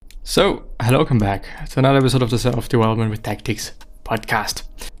Hello, welcome back to another episode of the Self-Development with Tactics podcast.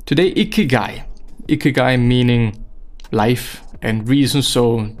 Today, Ikigai. Ikigai meaning life and reason,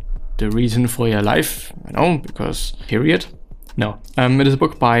 so the reason for your life, because period. No, it is a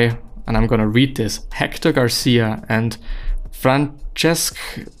book by, and I'm gonna read this, Hector Garcia and Francesc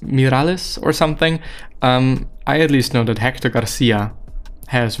Miralles or something. I at least know that Hector Garcia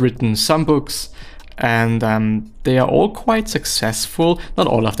has written some books, and they are all quite successful. Not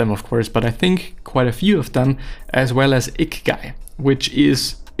all of them, of course, but I think quite a few of them, as well as Ikigai, which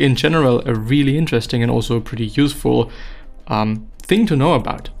is in general a really interesting and also a pretty useful thing to know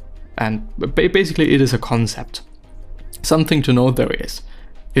about. And basically it is a concept. Something to know there is.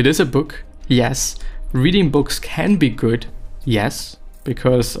 It is a book, yes. Reading books can be good, yes,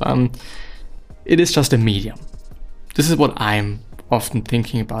 because it is just a medium. This is what I'm often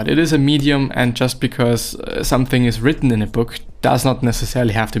thinking about. It is a medium, and just because something is written in a book does not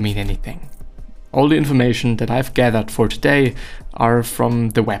necessarily have to mean anything. All the information that I've gathered for today are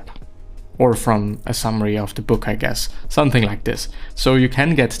from the web, or from a summary of the book, I guess, something like this. So you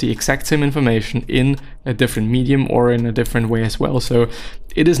can get the exact same information in a different medium or in a different way as well. So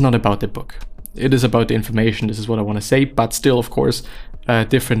it is not about the book. It is about the information. This is what I want to say, but still, of course,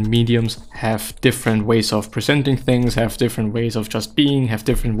 different mediums have different ways of presenting things, have different ways of just being, have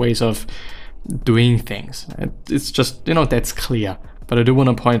different ways of doing things. It's just, that's clear. But I do want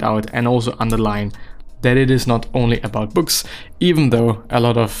to point out and also underline that it is not only about books, even though a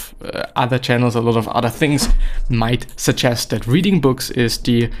lot of other channels, a lot of other things might suggest that reading books is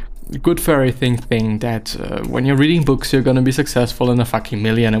the good for everything thing, that when you're reading books you're gonna be successful and a fucking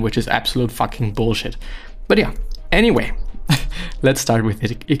millionaire, which is absolute fucking bullshit. But yeah, anyway, let's start with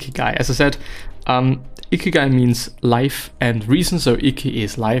Ikigai. As I said, Ikigai means life and reason, so Iki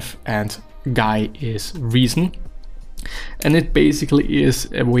is life and Gai is reason. And it basically is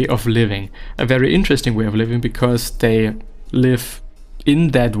a way of living, a very interesting way of living, because they live in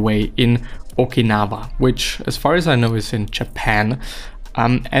that way in Okinawa, which as far as I know is in Japan.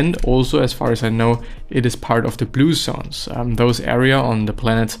 And also, as far as I know, it is part of the blue zones, those areas on the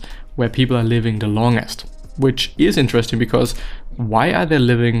planet where people are living the longest, which is interesting because why are they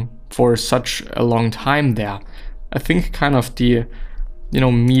living for such a long time there? I think kind of the,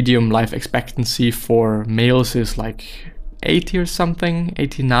 medium life expectancy for males is like 80 or something,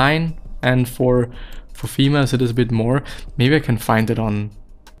 89, and for females it is a bit more. Maybe I can find it on,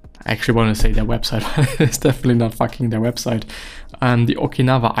 I actually want to say their website, but it's definitely not fucking their website. The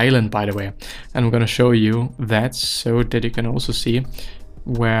Okinawa Island, by the way. And I'm going to show you that so that you can also see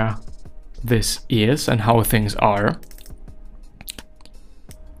where this is and how things are.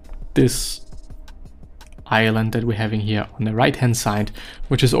 This island that we're having here on the right hand side,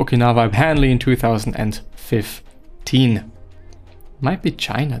 which is Okinawa, apparently in 2015. Might be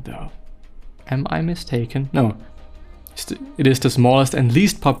China though. Am I mistaken? No. It is the smallest and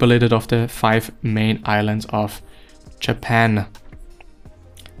least populated of the 5 main islands of Japan.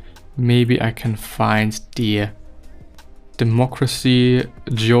 Maybe I can find the democracy,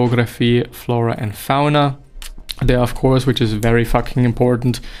 geography, flora and fauna there, of course, which is very fucking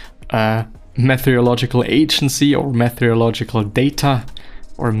important. Meteorological agency or meteorological data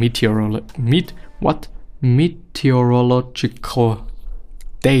or meteorological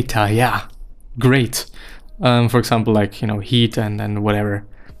data, yeah, great. For example, like, heat and whatever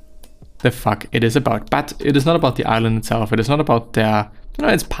the fuck it is about. But it is not about the island itself. It is not about their,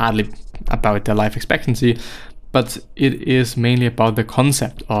 it's partly about their life expectancy, but it is mainly about the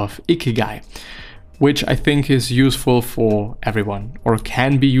concept of Ikigai, which I think is useful for everyone, or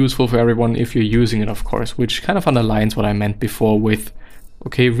can be useful for everyone if you're using it, of course, which kind of underlines what I meant before with,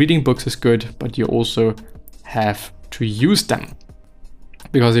 okay, reading books is good, but you also have to use them.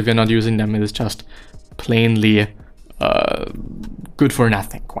 Because if you're not using them, it is just plainly good for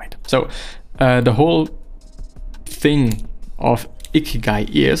nothing, quite. So the whole thing of Ikigai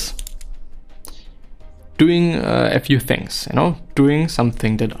is doing a few things, doing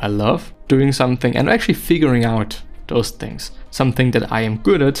something that I love, doing something and actually figuring out those things, something that I am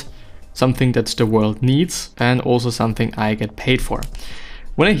good at, something that the world needs, and also something I get paid for.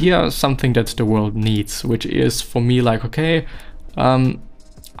 When I hear something that the world needs, which is for me like, okay,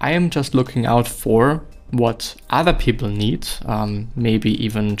 I am just looking out for what other people need, maybe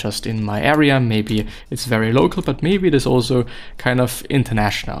even just in my area, maybe it's very local, but maybe it is also kind of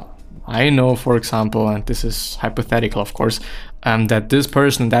international. I know, for example, and this is hypothetical, of course, that this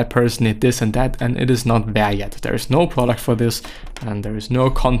person and that person need this and that, and it is not there yet. There is no product for this, and there is no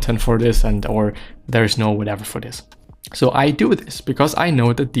content for this, or there is no whatever for this. So I do this because I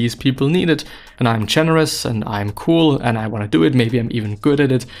know that these people need it, and I'm generous and I'm cool and I want to do it. Maybe I'm even good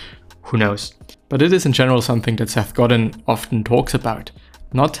at it. Who knows? But it is in general something that Seth Godin often talks about.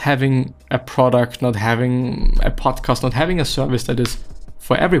 Not having a product, not having a podcast, not having a service that is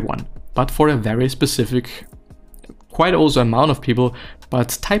for everyone, but for a very specific, quite also amount of people,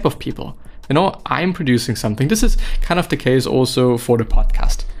 but type of people. You know, I'm producing something. This is kind of the case also for the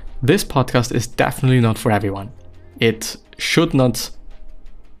podcast. This podcast is definitely not for everyone. It should not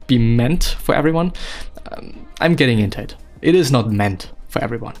be meant for everyone. I'm getting into it. It is not meant for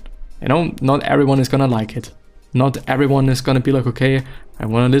everyone. You know, not everyone is gonna like it. Not everyone is gonna be like, okay, I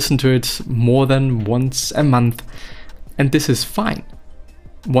wanna listen to it more than once a month. And this is fine.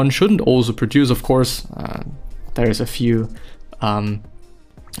 One shouldn't also produce, of course, there's a few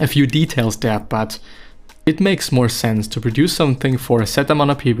details there, but it makes more sense to produce something for a set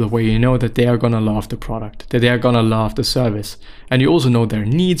amount of people where you know that they are gonna love the product, that they are gonna love the service. And you also know their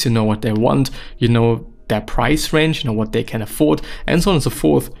needs, you know what they want, you know their price range, you know what they can afford, and so on and so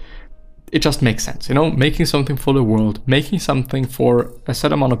forth. It just makes sense, you know, making something for the world, making something for a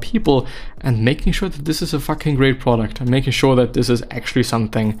set amount of people, and making sure that this is a fucking great product, and making sure that this is actually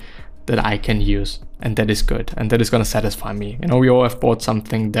something that I can use and that is good and that is gonna satisfy me. You know, we all have bought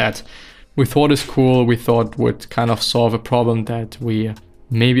something that we thought is cool, we thought would kind of solve a problem that we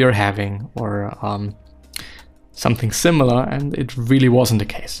maybe are having, or something similar, and it really wasn't the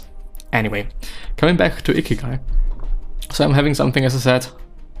case. Anyway, coming back to Ikigai. So I'm having something, as I said,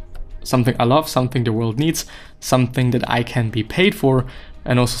 something I love, something the world needs, something that I can be paid for,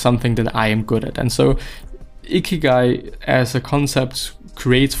 and also something that I am good at. And so Ikigai as a concept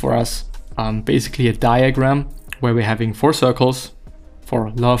creates for us basically a diagram where we're having 4 circles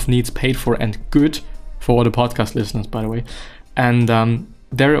for love, needs, paid for, and good, for all the podcast listeners, by the way. And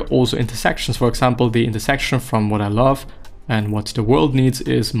there are also intersections. For example, the intersection from what I love and what the world needs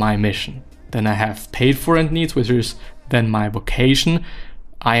is my mission. Then I have paid for and needs, which is then my vocation.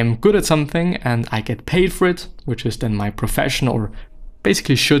 I am good at something and I get paid for it, which is then my profession, or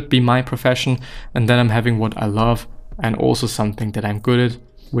basically should be my profession. And then I'm having what I love and also something that I'm good at,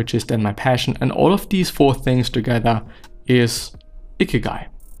 which is then my passion. And all of these 4 things together is Ikigai.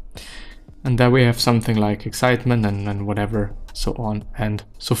 And there we have something like excitement and whatever, so on and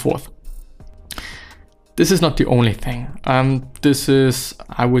so forth. This is not the only thing. This is,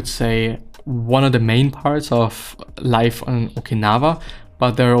 I would say, one of the main parts of life on Okinawa,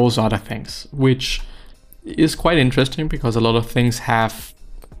 but there are also other things, which is quite interesting because a lot of things have,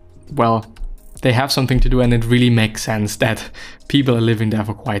 well, they have something to do, and it really makes sense that people are living there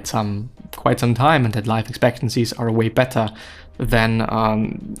for quite some time, and that life expectancies are way better than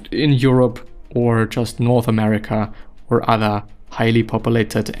in Europe or just North America or other highly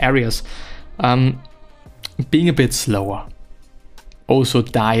populated areas. Being a bit slower. Also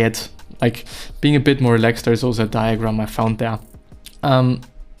diet, like being a bit more relaxed. There's also a diagram I found there.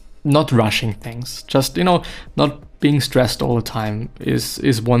 Not rushing things, just, you know, not being stressed all the time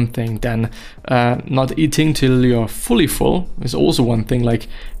is one thing. Then not eating till you're fully full is also one thing. Like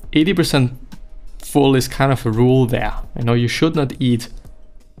 80% full is kind of a rule there. You know, you should not eat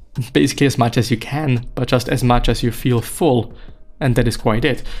basically as much as you can, but just as much as you feel full, and that is quite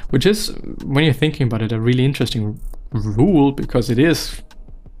it. Which is, when you're thinking about it, a really interesting rule, because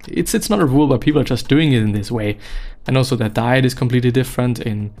it's not a rule, but people are just doing it in this way. And also their diet is completely different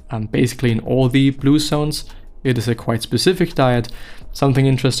in basically in all the blue zones. It is a quite specific diet. Something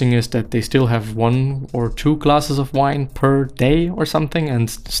interesting is that they still have 1 or 2 glasses of wine per day or something, and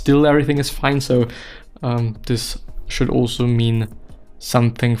still everything is fine. So this should also mean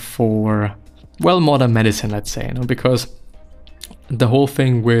something for, well, modern medicine, let's say, you know, because the whole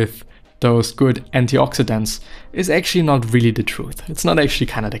thing with those good antioxidants is actually not really the truth. It's not actually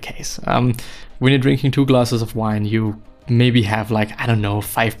kind of the case. When you're drinking 2 glasses of wine, you maybe have like, I don't know,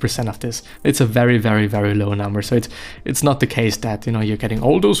 5% of this. It's a very, very, very low number. So it's not the case that, you know, you're getting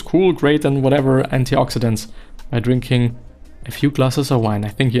all those cool, great, and whatever antioxidants by drinking a few glasses of wine. I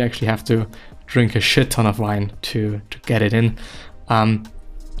think you actually have to drink a shit ton of wine to get it in.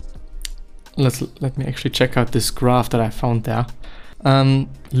 Let me actually check out this graph that I found there.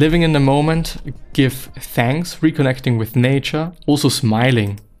 Living in the moment, give thanks, reconnecting with nature, also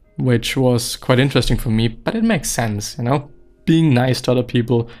smiling, which was quite interesting for me, but it makes sense, you know, being nice to other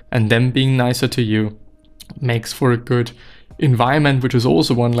people and them being nicer to you makes for a good environment, which is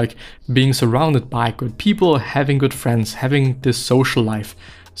also one, like being surrounded by good people, having good friends, having this social life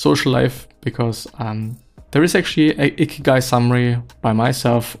because There is actually a Ikigai summary by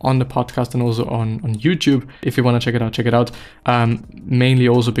myself on the podcast and also on YouTube. If you want to check it out, check it out. Mainly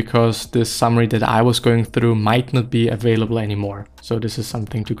also because this summary that I was going through might not be available anymore. So this is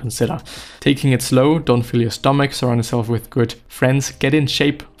something to consider. Taking it slow, don't fill your stomach, surround yourself with good friends, get in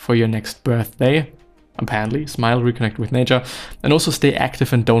shape for your next birthday. Apparently, smile, reconnect with nature, and also stay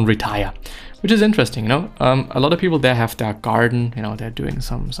active and don't retire, which is interesting. A lot of people there have their garden, they're doing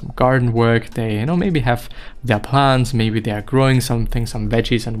some garden work. They maybe have their plants, maybe they are growing something, some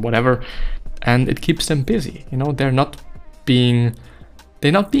veggies and whatever, and it keeps them busy. They're not being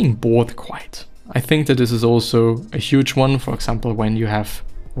bored quite. I think that this is also a huge one. For example, when you have,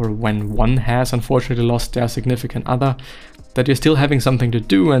 or when one has unfortunately lost their significant other, that you're still having something to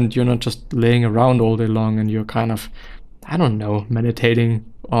do and you're not just laying around all day long and you're kind of, I don't know, meditating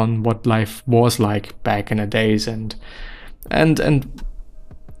on what life was like back in the days and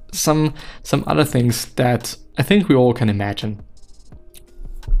some other things that I think we all can imagine.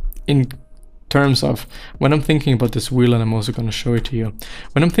 In terms of when I'm thinking about this wheel, and I'm also going to show it to you,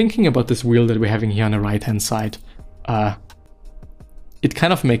 when I'm thinking about this wheel that we're having here on the right hand side, it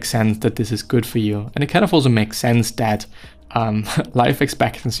kind of makes sense that this is good for you, and it kind of also makes sense that life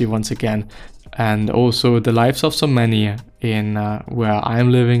expectancy once again, and also the lives of so many in where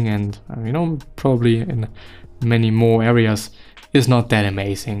I'm living, and probably in many more areas, is not that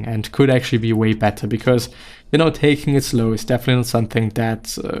amazing and could actually be way better, because taking it slow is definitely not something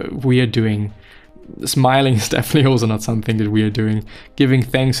that we are doing. Smiling is definitely also not something that we are doing. Giving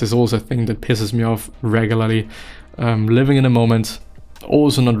thanks is also a thing that pisses me off regularly. Living in a moment,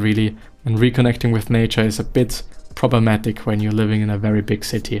 also not really, and reconnecting with nature is a bit problematic when you're living in a very big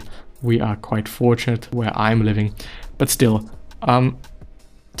city. We are quite fortunate where I'm living, but still,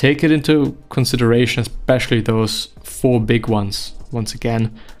 take it into consideration, especially those 4 big ones. Once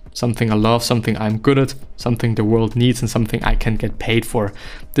again, something I love, something I'm good at, something the world needs, and something I can get paid for.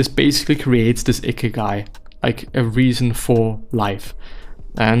 This basically creates this Ikigai, like a reason for life.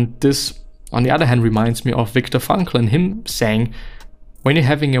 And this, on the other hand, reminds me of Viktor Frankl and him saying, when you're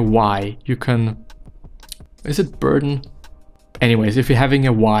having a why, you can... Is it burden? Anyways, if you're having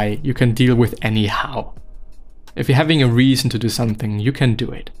a why, you can deal with any how. If you're having a reason to do something, you can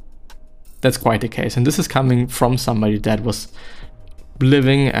do it. That's quite the case. And this is coming from somebody that was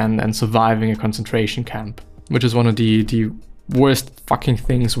living and surviving a concentration camp, which is one of the worst fucking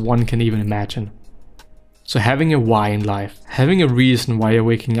things one can even imagine. So having a why in life, having a reason why you're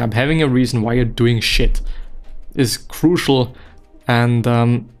waking up, having a reason why you're doing shit is crucial, and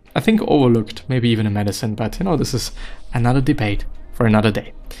I think overlooked, maybe even in medicine, but this is another debate for another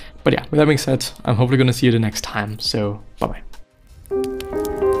day. But yeah, with that being said, I'm hopefully going to see you the next time, so bye bye.